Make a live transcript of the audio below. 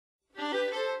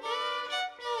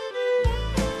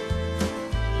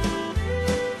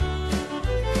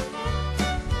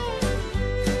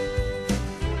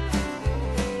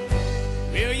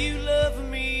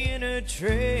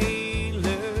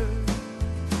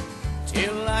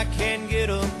I can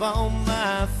get up on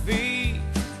my feet.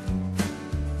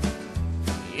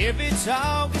 If it's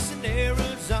August in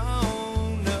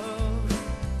Arizona,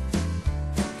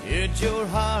 could your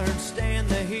heart stand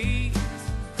the heat?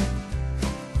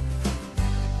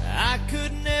 I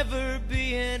could never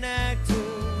be an actor,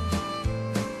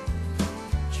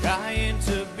 trying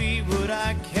to be what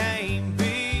I can't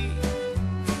be.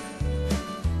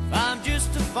 If I'm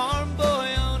just a farm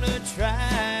boy on a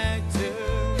tractor,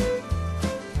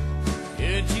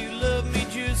 could you love me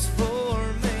just for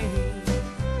me?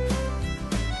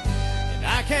 And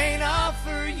I can't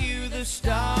offer you the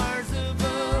stars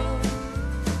above,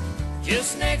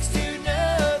 just next to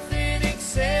nothing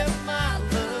except my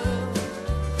love.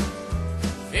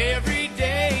 Every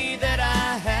day that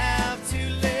I have to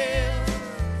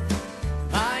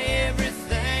live, my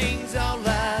everything's all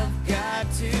I've got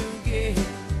to give.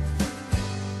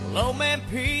 Well, old man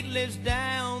Pete lives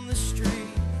down the street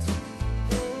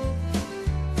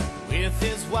with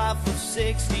his wife of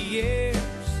 60 years.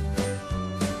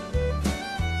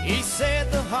 He said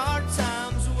the hard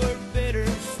times were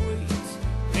bittersweet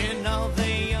when all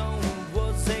they owned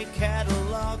was a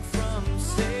catalog from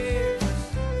Sears.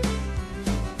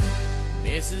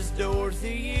 Mrs.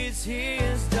 Dorothy is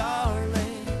his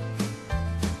darling.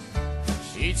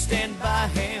 She'd stand by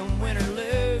him win or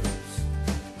lose.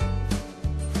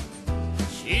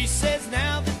 She says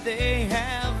now that they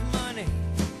have money,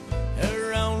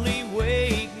 her only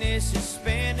weakness is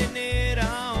spending it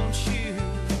on shoes.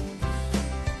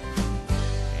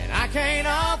 And I can't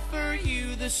offer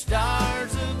you the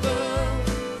stars above,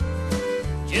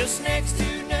 just next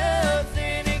to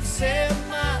nothing except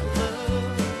my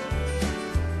love.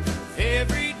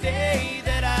 Every day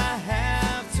that I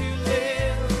have to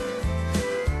live,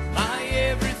 my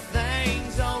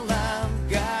everything's all I've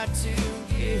got to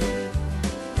give.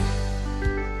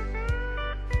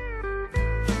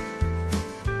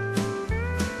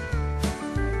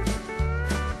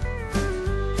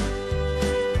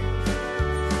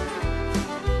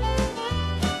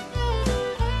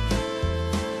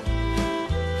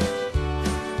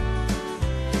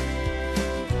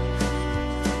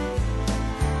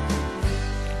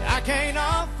 I can't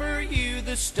offer you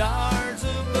the stars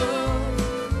above,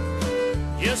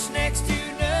 just next to